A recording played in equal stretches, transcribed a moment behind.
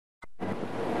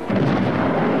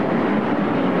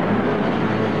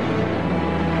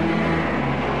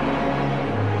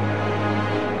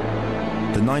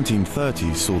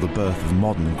1930s saw the birth of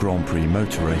modern Grand Prix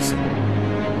motor racing.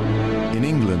 In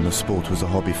England, the sport was a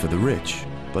hobby for the rich,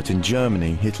 but in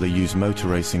Germany, Hitler used motor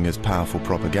racing as powerful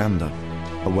propaganda,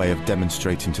 a way of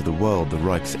demonstrating to the world the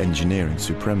Reich's engineering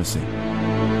supremacy.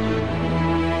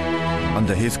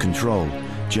 Under his control,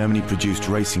 Germany produced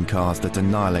racing cars that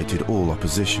annihilated all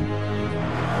opposition.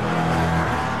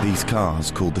 These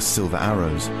cars, called the Silver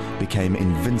Arrows, became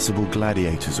invincible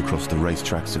gladiators across the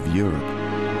racetracks of Europe.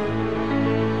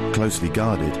 Closely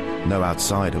guarded, no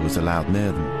outsider was allowed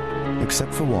near them,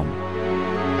 except for one.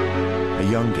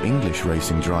 A young English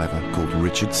racing driver called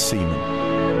Richard Seaman.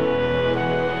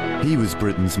 He was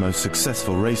Britain's most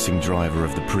successful racing driver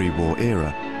of the pre-war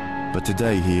era, but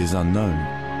today he is unknown,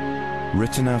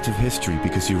 written out of history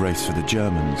because he raced for the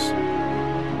Germans.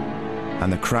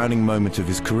 And the crowning moment of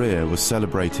his career was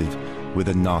celebrated with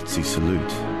a Nazi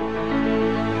salute.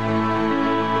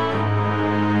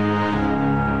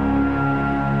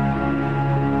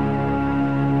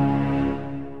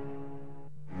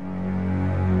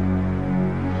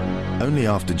 Only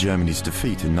after Germany's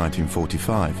defeat in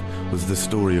 1945 was the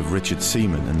story of Richard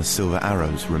Seaman and the Silver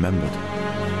Arrows remembered.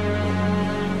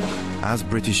 As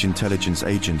British intelligence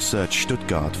agents searched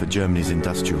Stuttgart for Germany's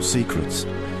industrial secrets,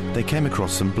 they came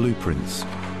across some blueprints,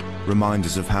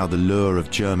 reminders of how the lure of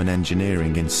German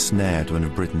engineering ensnared one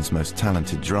of Britain's most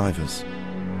talented drivers.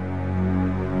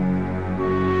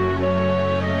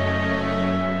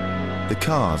 The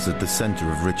cars at the centre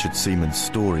of Richard Seaman's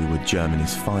story were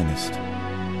Germany's finest.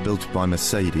 Built by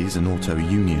Mercedes and Auto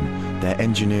Union, their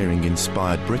engineering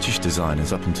inspired British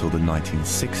designers up until the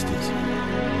 1960s.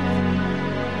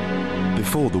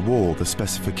 Before the war, the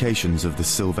specifications of the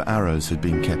Silver Arrows had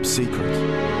been kept secret.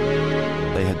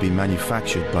 They had been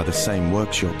manufactured by the same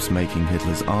workshops making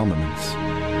Hitler's armaments.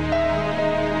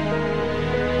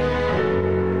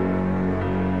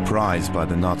 Prized by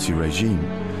the Nazi regime,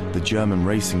 the German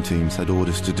racing teams had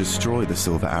orders to destroy the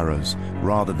Silver Arrows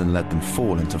rather than let them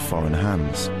fall into foreign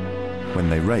hands. When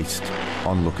they raced,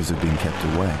 onlookers had been kept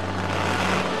away.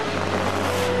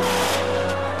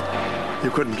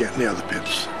 You couldn't get near the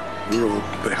pits. We were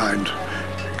all behind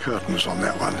curtains on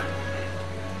that one.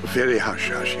 Very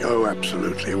hush-hush. Oh,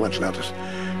 absolutely. You wouldn't let us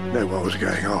know what was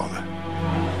going on.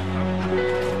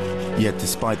 Yet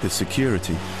despite the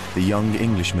security, the young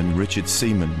Englishman Richard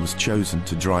Seaman was chosen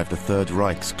to drive the Third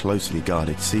Reich's closely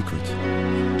guarded secret.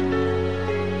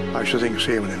 I should think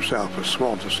Seaman himself was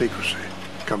sworn to secrecy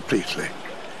completely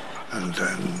and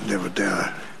never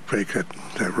dare break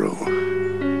that rule.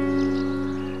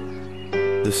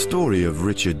 The story of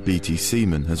Richard B.T.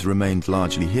 Seaman has remained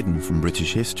largely hidden from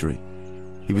British history.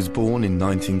 He was born in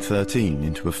 1913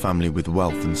 into a family with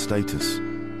wealth and status.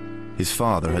 His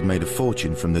father had made a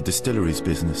fortune from the distilleries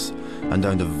business and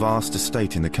owned a vast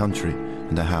estate in the country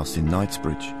and a house in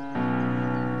Knightsbridge.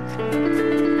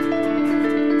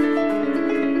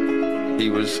 He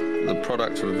was the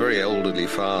product of a very elderly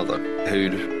father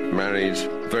who'd married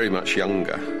very much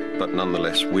younger, but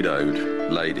nonetheless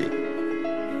widowed lady.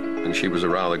 And she was a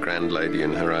rather grand lady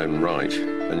in her own right,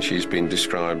 and she's been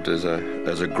described as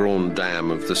a grande dame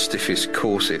of the stiffest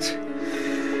corset.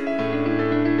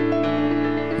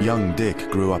 Young Dick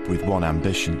grew up with one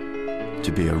ambition,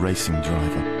 to be a racing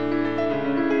driver.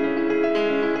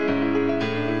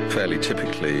 Fairly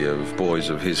typically of boys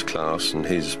of his class and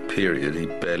his period, he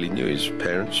barely knew his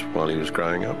parents while he was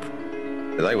growing up.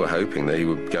 They were hoping that he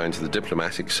would go into the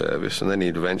diplomatic service and then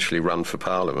he'd eventually run for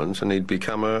Parliament and he'd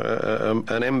become an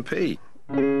MP.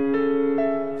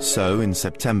 So, in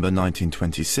September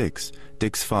 1926,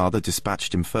 Dick's father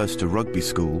dispatched him first to rugby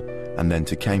school and then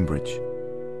to Cambridge.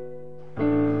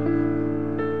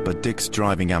 But Dick's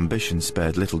driving ambition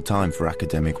spared little time for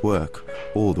academic work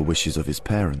or the wishes of his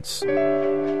parents.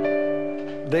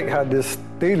 Dick had this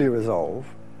steely resolve,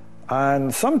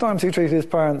 and sometimes he treated his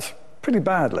parents pretty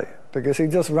badly because he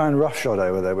just ran roughshod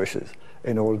over their wishes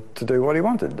in order to do what he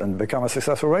wanted and become a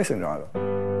successful racing driver.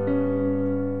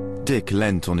 Dick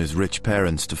lent on his rich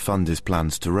parents to fund his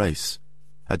plans to race.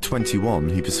 At 21,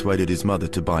 he persuaded his mother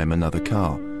to buy him another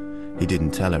car. He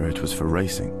didn't tell her it was for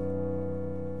racing.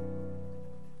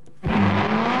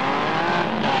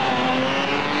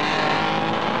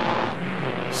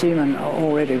 Seaman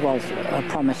already was a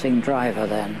promising driver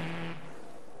then.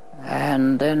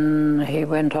 And then he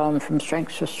went on from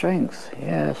strength to strength.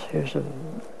 Yes, he was a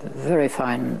very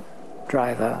fine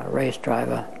driver, race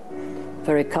driver.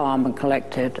 Very calm and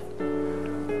collected,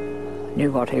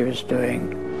 knew what he was doing.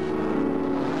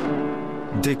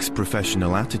 Dick's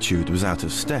professional attitude was out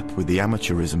of step with the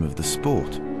amateurism of the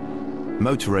sport.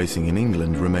 Motor racing in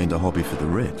England remained a hobby for the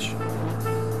rich.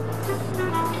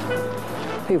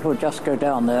 people would just go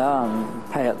down there and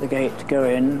pay at the gate to go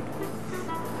in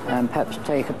and perhaps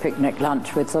take a picnic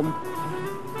lunch with them.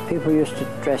 People used to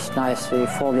dress nicely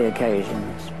for the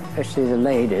occasions, especially the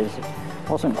ladies. It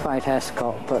wasn't quite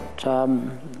Ascot, but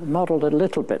modelled a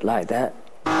little bit like that.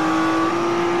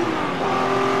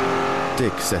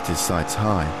 Dick set his sights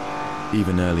high.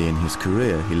 Even early in his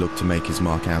career, he looked to make his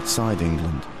mark outside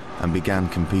England and began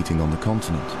competing on the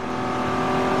continent.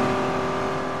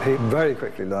 He very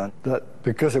quickly learned that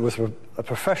because it was a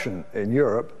profession in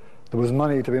Europe, there was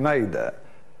money to be made there.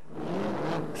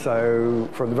 So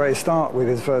from the very start with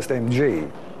his first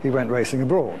MG, he went racing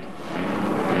abroad.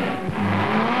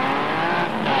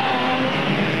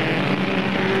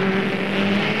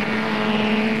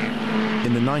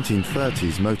 In the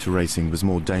 1930s, motor racing was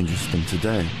more dangerous than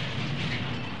today.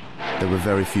 There were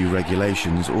very few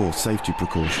regulations or safety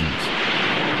precautions.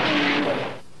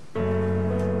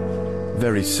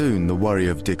 Very soon, the worry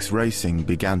of Dick's racing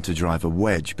began to drive a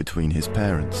wedge between his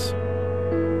parents.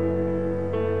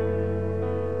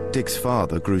 Dick's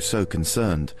father grew so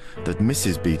concerned that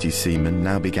Mrs. Beatty Seaman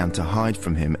now began to hide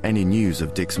from him any news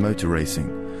of Dick's motor racing,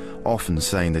 often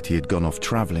saying that he had gone off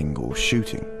travelling or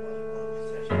shooting.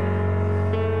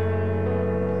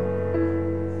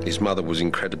 His mother was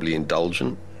incredibly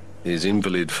indulgent. His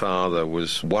invalid father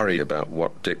was worried about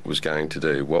what Dick was going to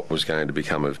do, what was going to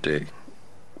become of Dick.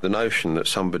 The notion that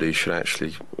somebody should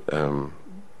actually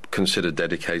consider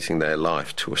dedicating their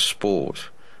life to a sport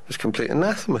was complete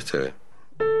anathema to him.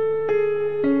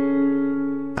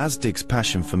 As Dick's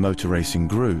passion for motor racing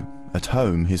grew, at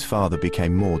home his father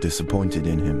became more disappointed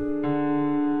in him.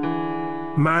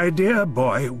 My dear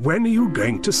boy, when are you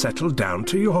going to settle down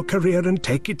to your career and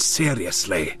take it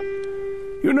seriously?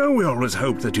 You know, we always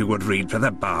hoped that you would read for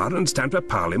the bar and stand for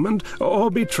Parliament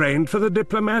or be trained for the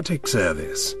diplomatic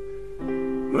service.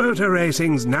 Motor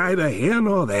racing's neither here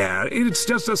nor there. It's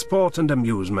just a sport and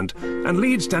amusement and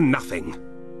leads to nothing.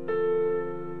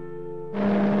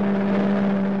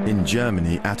 In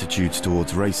Germany, attitudes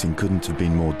towards racing couldn't have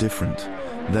been more different.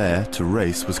 There, to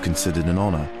race was considered an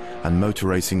honour, and motor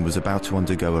racing was about to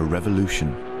undergo a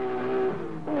revolution.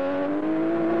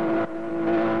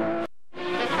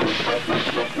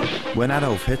 When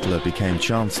Adolf Hitler became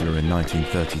Chancellor in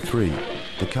 1933,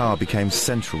 the car became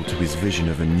central to his vision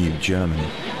of a new Germany.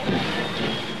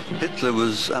 Hitler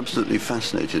was absolutely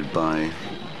fascinated by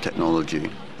technology,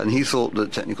 and he thought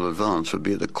that technical advance would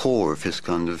be at the core of his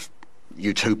kind of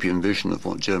utopian vision of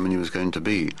what Germany was going to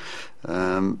be.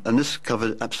 And this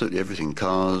covered absolutely everything: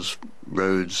 cars,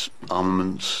 roads,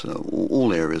 armaments,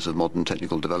 all areas of modern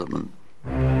technical development.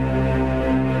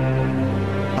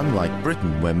 Unlike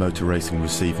Britain, where motor racing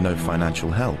received no financial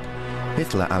help,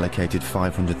 Hitler allocated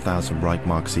 500,000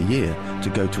 Reichsmarks a year to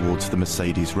go towards the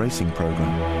Mercedes racing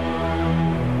program.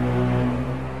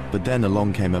 But then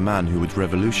along came a man who would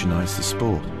revolutionize the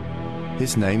sport.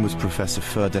 His name was Professor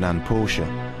Ferdinand Porsche,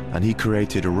 and he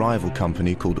created a rival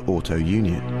company called Auto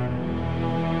Union.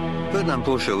 Ferdinand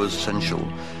Porsche was essential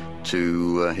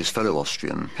to his fellow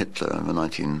Austrian, Hitler, in the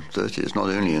 1930s, not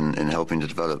only in helping to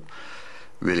develop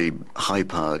really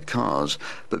high-powered cars,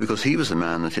 but because he was the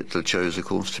man that Hitler chose, of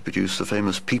course, to produce the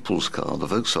famous people's car, the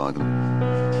Volkswagen.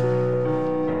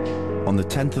 On the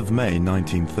 10th of May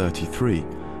 1933,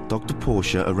 Dr.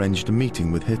 Porsche arranged a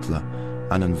meeting with Hitler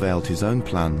and unveiled his own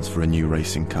plans for a new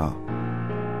racing car.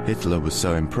 Hitler was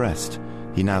so impressed,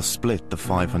 he now split the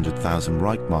 500,000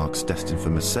 Reichsmarks destined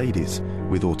for Mercedes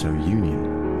with Auto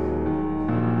Union.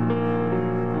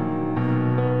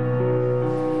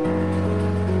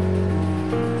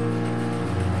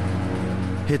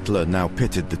 Hitler now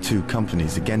pitted the two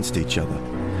companies against each other.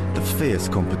 The fierce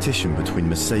competition between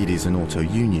Mercedes and Auto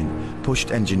Union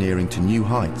pushed engineering to new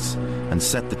heights and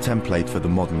set the template for the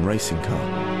modern racing car.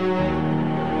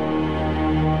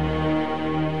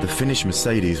 The finished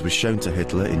Mercedes was shown to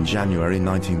Hitler in January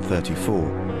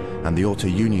 1934, and the Auto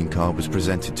Union car was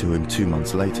presented to him 2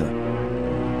 months later.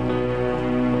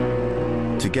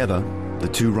 Together, the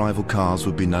two rival cars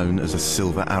would be known as the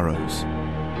Silver Arrows.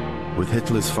 With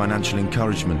Hitler's financial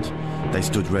encouragement, they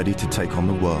stood ready to take on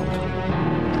the world.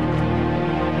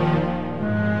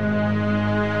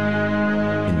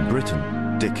 In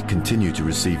Britain, Dick continued to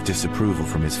receive disapproval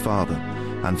from his father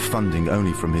and funding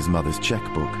only from his mother's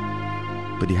checkbook.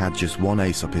 But he had just one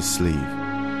ace up his sleeve.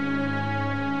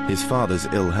 His father's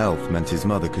ill health meant his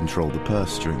mother controlled the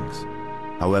purse strings.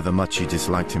 However much she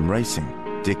disliked him racing,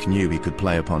 Dick knew he could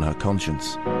play upon her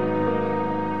conscience.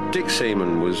 Dick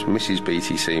Seaman was Mrs.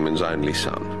 Beatty Seaman's only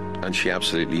son, and she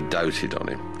absolutely doted on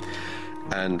him.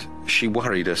 And she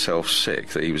worried herself sick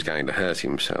that he was going to hurt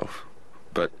himself.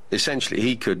 But essentially,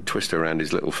 he could twist around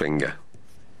his little finger.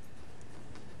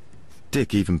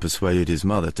 Dick even persuaded his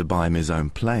mother to buy him his own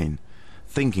plane.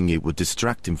 Thinking it would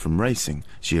distract him from racing,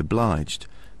 she obliged,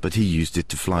 but he used it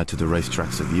to fly to the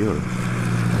racetracks of Europe.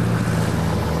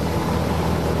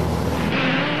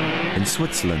 In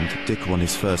Switzerland, Dick won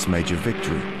his first major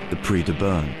victory, the Prix de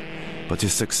Berne, but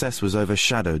his success was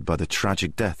overshadowed by the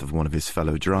tragic death of one of his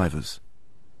fellow drivers.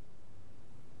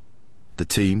 The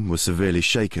team was severely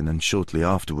shaken and shortly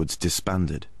afterwards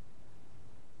disbanded.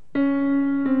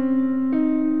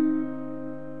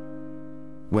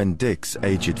 When Dick's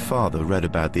aged father read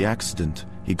about the accident,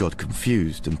 he got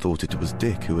confused and thought it was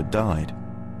Dick who had died.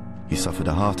 He suffered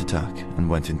a heart attack and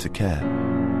went into care.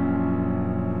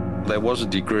 There was a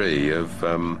degree of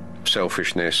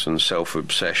selfishness and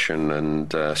self-obsession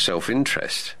and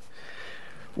self-interest,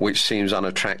 which seems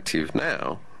unattractive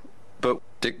now, but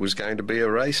Dick was going to be a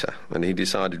racer, and he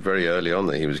decided very early on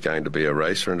that he was going to be a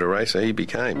racer, and a racer he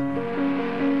became.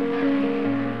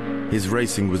 His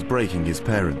racing was breaking his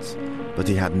parents, but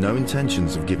he had no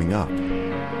intentions of giving up.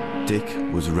 Dick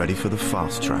was ready for the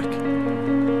fast track.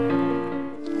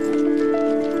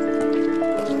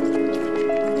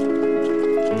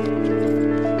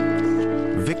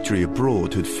 Victory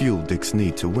abroad had fueled Dick's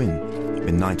need to win.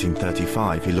 In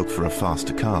 1935, he looked for a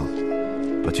faster car,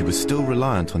 but he was still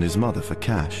reliant on his mother for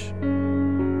cash.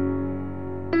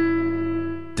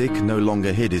 Dick no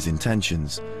longer hid his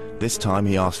intentions. This time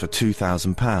he asked for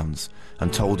 £2,000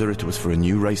 and told her it was for a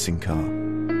new racing car.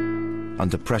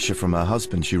 Under pressure from her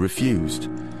husband, she refused.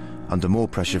 Under more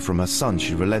pressure from her son,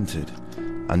 she relented.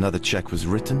 Another cheque was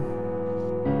written,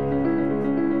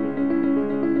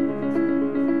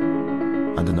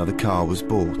 and another car was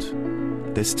bought.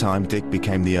 This time Dick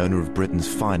became the owner of Britain's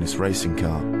finest racing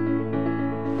car.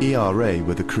 ERA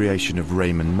were the creation of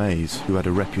Raymond Mays, who had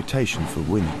a reputation for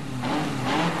winning.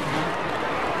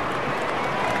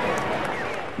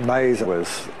 Mays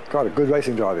was quite a good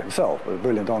racing driver himself, a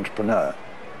brilliant entrepreneur.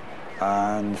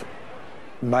 And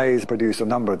Mays produced a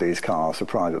number of these cars for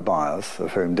private buyers,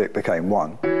 of whom Dick became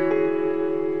one.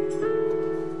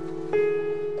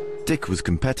 Dick was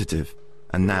competitive,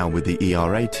 and now with the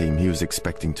ERA team he was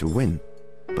expecting to win.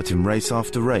 But in race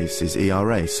after race, his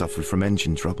ERA suffered from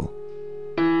engine trouble.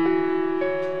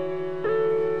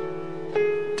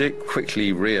 Dick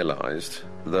quickly realised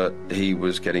that he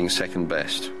was getting second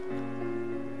best.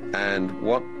 And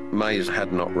what Mays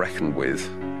had not reckoned with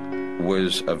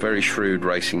was a very shrewd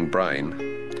racing brain,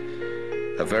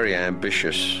 a very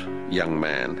ambitious young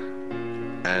man,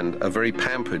 and a very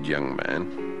pampered young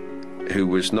man who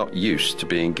was not used to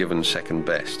being given second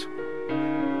best.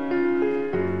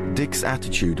 Dick's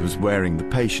attitude was wearing the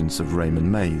patience of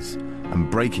Raymond Mays and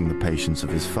breaking the patience of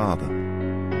his father.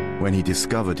 When he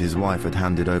discovered his wife had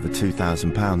handed over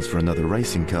 £2,000 for another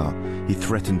racing car, he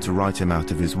threatened to write him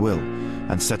out of his will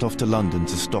and set off to London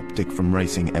to stop Dick from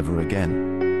racing ever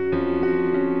again.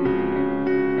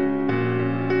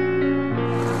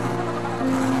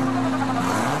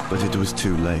 But it was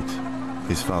too late.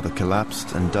 His father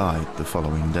collapsed and died the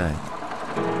following day.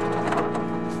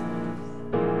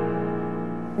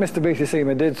 Mr. B.T.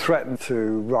 Seaman did threaten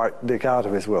to write Dick out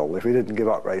of his will if he didn't give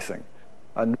up racing.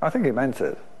 And I think he meant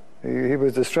it. He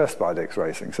was distressed by Dick's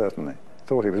racing, certainly.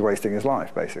 Thought he was wasting his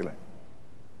life, basically.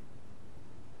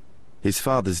 His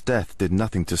father's death did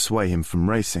nothing to sway him from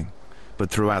racing, but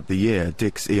throughout the year,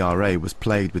 Dick's ERA was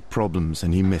plagued with problems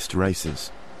and he missed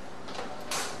races.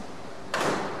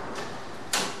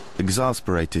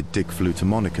 Exasperated, Dick flew to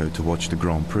Monaco to watch the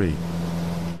Grand Prix.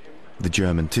 The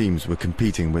German teams were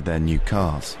competing with their new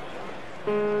cars.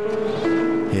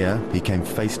 Here, he came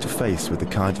face to face with the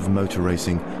kind of motor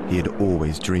racing he had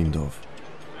always dreamed of.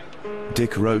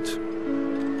 Dick wrote,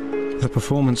 "The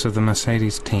performance of the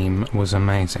Mercedes team was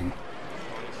amazing.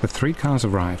 The three cars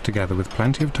arrived together with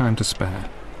plenty of time to spare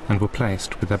and were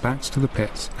placed with their backs to the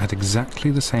pits at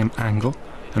exactly the same angle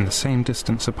and the same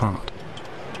distance apart.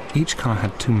 Each car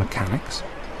had two mechanics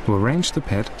who arranged the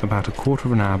pit about a quarter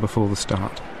of an hour before the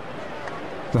start.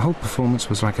 The whole performance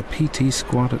was like a PT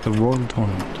squad at the Royal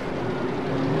Tournament."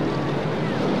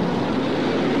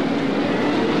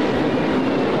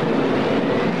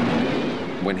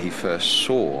 When he first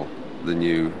saw the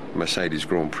new Mercedes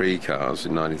Grand Prix cars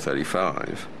in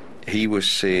 1935, he was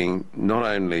seeing not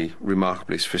only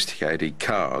remarkably sophisticated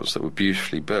cars that were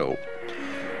beautifully built,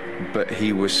 but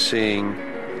he was seeing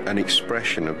an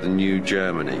expression of the new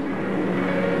Germany.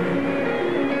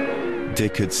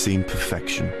 Dick had seen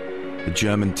perfection. The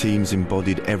German teams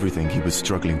embodied everything he was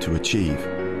struggling to achieve.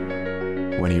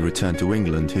 When he returned to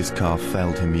England, his car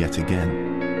failed him yet again.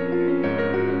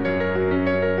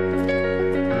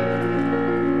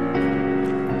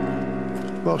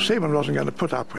 Well, Seaman wasn't going to put up with